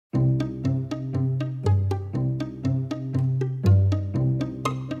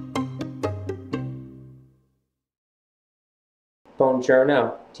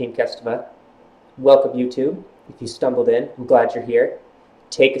Buongiorno, Team Customer. Welcome, YouTube. If you stumbled in, I'm glad you're here.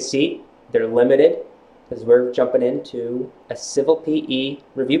 Take a seat. They're limited because we're jumping into a civil PE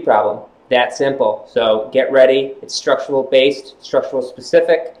review problem. That simple. So get ready. It's structural based, structural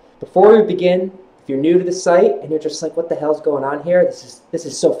specific. Before we begin, if you're new to the site and you're just like, what the hell's going on here? This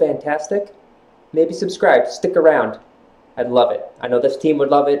is so fantastic. Maybe subscribe. Stick around. I'd love it. I know this team would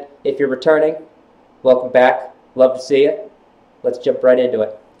love it. If you're returning, welcome back. Love to see you. Let's jump right into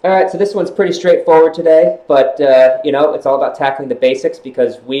it. All right, so this one's pretty straightforward today, but it's all about tackling the basics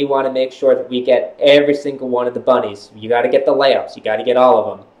because we want to make sure that we get every single one of the bunnies. You got to get the layups. You got to get all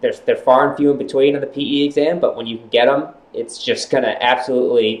of them. They're far and few in between on the PE exam, but when you can get them, it's just going to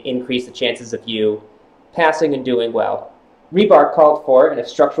absolutely increase the chances of you passing and doing well. Rebar called for in a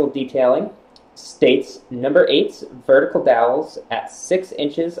structural detailing states number 8's vertical dowels at 6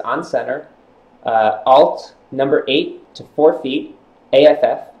 inches on center, alt number 8 to 4 feet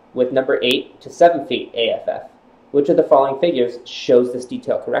AFF with number 8 to 7 feet AFF. Which of the following figures shows this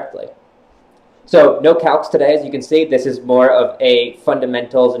detail correctly? So no calcs today, as you can see. This is more of a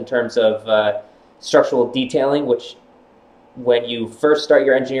fundamentals in terms of structural detailing, which when you first start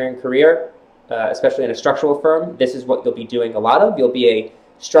your engineering career, especially in a structural firm, this is what you'll be doing a lot of. You'll be a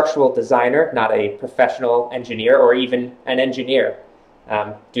structural designer, not a professional engineer or even an engineer.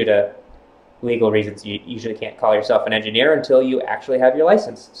 Due to legal reasons, you usually can't call yourself an engineer until you actually have your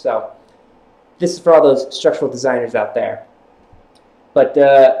license. So this is for all those structural designers out there. But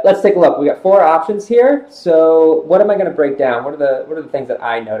let's take a look. We got 4 options here. So what am I going to break down? What are the things that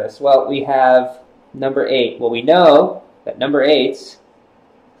I notice? Well, we have number 8. Well, we know that number 8s,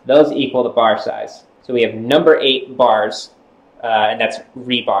 those equal the bar size. So we have number 8 bars, and that's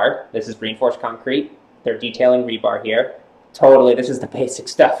rebar. This is reinforced concrete. They're detailing rebar here. Totally, this is the basic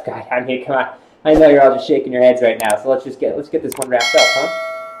stuff, guys. I mean, come on. I know you're all just shaking your heads right now, so let's get this one wrapped up,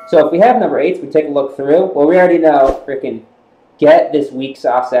 huh? So if we have number 8s, we take a look through. Well, we already know, freaking get this weak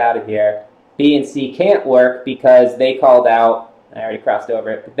sauce out of here. B and C can't work because they called out, I already crossed over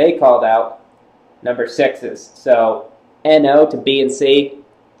it, but they called out number 6s. So NO to B and C,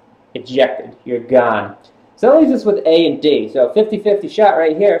 ejected. You're gone. So that leaves us with A and D. So 50-50 shot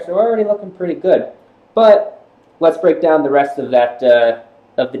right here, so we're already looking pretty good. But let's break down the rest of that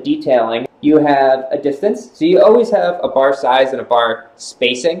of the detailing. You have a distance, so you always have a bar size and a bar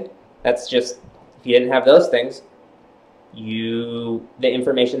spacing. That's just, if you didn't have those things, the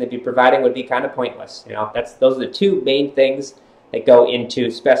information they'd be providing would be kind of pointless. You know, those are the 2 main things that go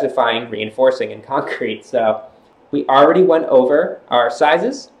into specifying reinforcing in concrete. So we already went over our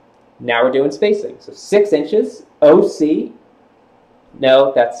sizes. Now we're doing spacing. So 6 inches, OC.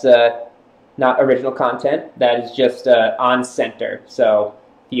 No, that's not original content. That is just on center. So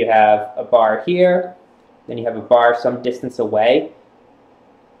if you have a bar here, then you have a bar some distance away.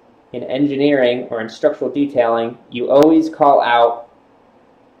 In engineering or in structural detailing, you always call out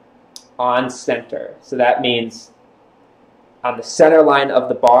on center. So that means on the center line of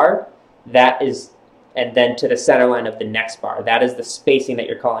the bar, that is, and then to the center line of the next bar. That is the spacing that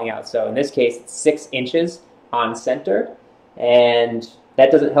you're calling out. So in this case, it's 6 inches on center. And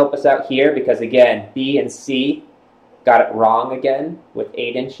that doesn't help us out here because, again, B and C got it wrong again with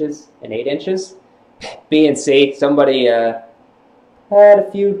 8 inches and 8 inches. B and C, somebody had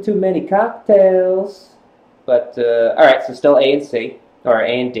a few too many cocktails. But, all right, so still A and C, or A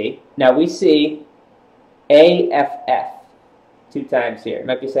and D. Now we see AFF 2 times here. You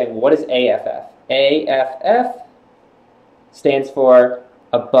might be saying, well, what is AFF? AFF stands for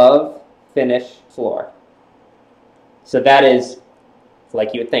above finish floor. So that is,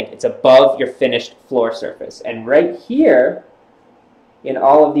 like you would think, it's above your finished floor surface. And right here, in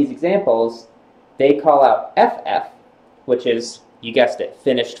all of these examples, they call out FF, which is, you guessed it,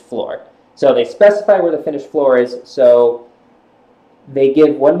 finished floor. So they specify where the finished floor is, so they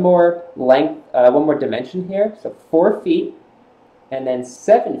give one more length, one more dimension here, so 4 feet, and then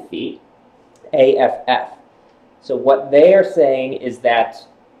 7 feet, AFF. So what they are saying is that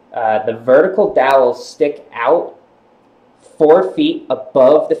the vertical dowels stick out 4 feet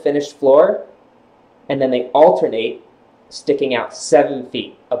above the finished floor, and then they alternate, sticking out 7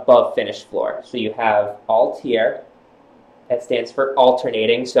 feet above finished floor. So you have alt here. That stands for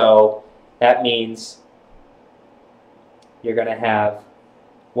alternating. So that means you're going to have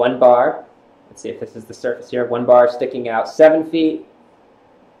 1 bar. Let's see if this is the surface here. 1 bar sticking out 7 feet.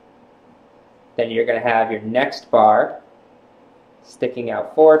 Then you're going to have your next bar sticking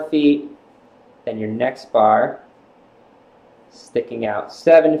out 4 feet. Then your next bar sticking out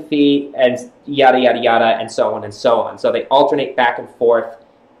 7 feet, and yada, yada, yada, and so on and so on. So they alternate back and forth.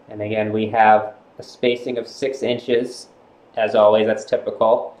 And again, we have a spacing of 6 inches as always, that's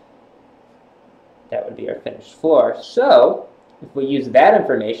typical. That would be our finished floor. So if we use that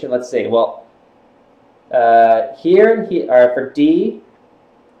information, let's see, well, here and here, for D,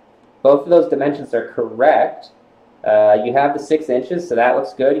 both of those dimensions are correct. You have the 6 inches, so that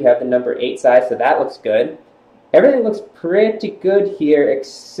looks good. You have the number 8 size, so that looks good. Everything looks pretty good here,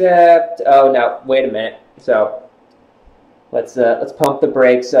 except, oh no, wait a minute. So let's pump the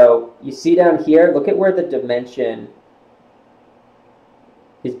brakes. So you see down here, look at where the dimension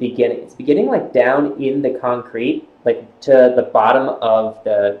is beginning. It's beginning like down in the concrete, like to the bottom of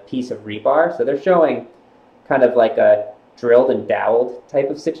the piece of rebar. So they're showing kind of like a drilled and doweled type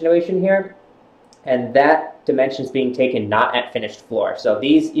of situation here. And that dimension is being taken not at finished floor. So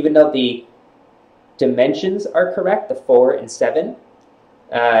these, even though the dimensions are correct, the 4 and 7,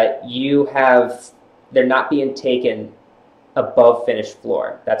 they're not being taken above finished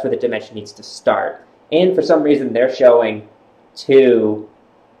floor. That's where the dimension needs to start. And for some reason, they're showing two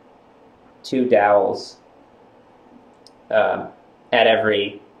dowels at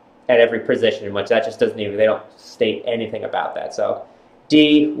every position, which that just doesn't even, they don't state anything about that. So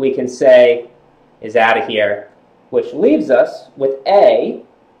D, we can say, is out of here, which leaves us with A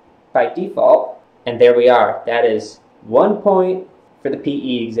by default. And there we are. That is 1 point for the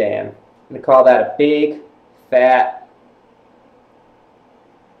PE exam. I'm going to call that a big, fat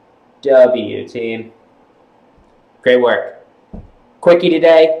W, team. Great work. Quickie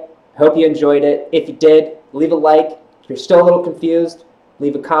today. Hope you enjoyed it. If you did, leave a like. If you're still a little confused,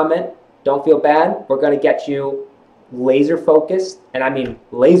 leave a comment. Don't feel bad. We're going to get you laser focused, and I mean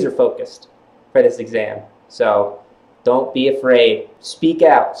laser focused for this exam. So don't be afraid. Speak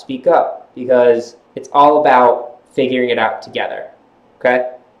out. Speak up. Because it's all about figuring it out together.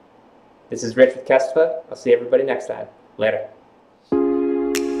 Okay? This is Rich with Kestva. I'll see everybody next time. Later.